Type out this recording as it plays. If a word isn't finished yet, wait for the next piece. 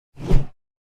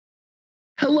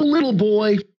Hello, little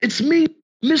boy. It's me,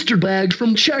 Mr. Bag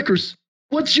from Checkers.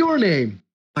 What's your name?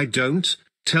 I don't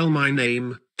tell my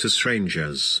name to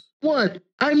strangers. What?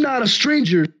 I'm not a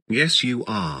stranger. Yes, you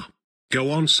are.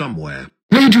 Go on somewhere.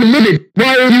 Wait a minute.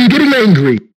 Why are you getting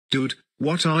angry? Dude,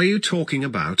 what are you talking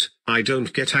about? I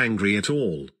don't get angry at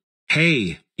all.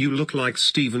 Hey, you look like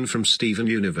Steven from Steven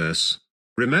Universe.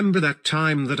 Remember that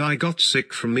time that I got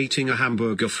sick from eating a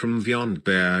hamburger from Beyond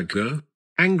Burger?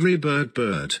 Angry bird.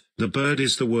 The bird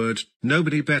is the word.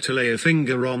 Nobody better lay a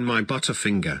finger on my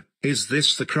butterfinger. Is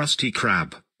this the Krusty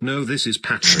Krab? No, this is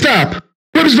Patrick. Stop!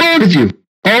 What is wrong with you?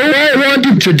 All I want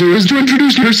you to do is to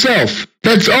introduce yourself.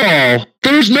 That's all.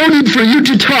 There's no need for you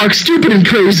to talk stupid and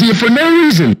crazy for no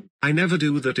reason. I never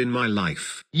do that in my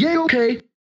life. Yeah, okay.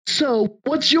 So,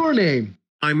 what's your name?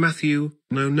 I'm Matthew.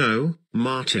 No,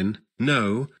 Martin.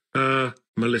 No,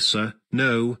 Melissa.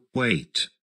 No, wait.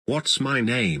 What's my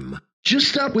name? Just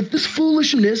stop with this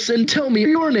foolishness and tell me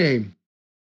your name.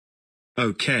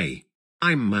 Okay.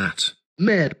 I'm Matt.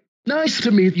 Matt, nice to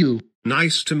meet you.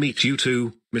 Nice to meet you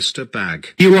too, Mr.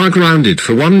 Bag. You are grounded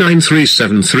for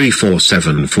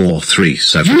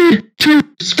 19373474437. You need to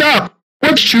stop.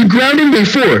 What's you grounding me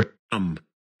for?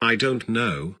 I don't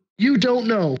know. You don't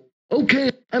know. Okay,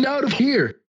 I'm out of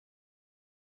here.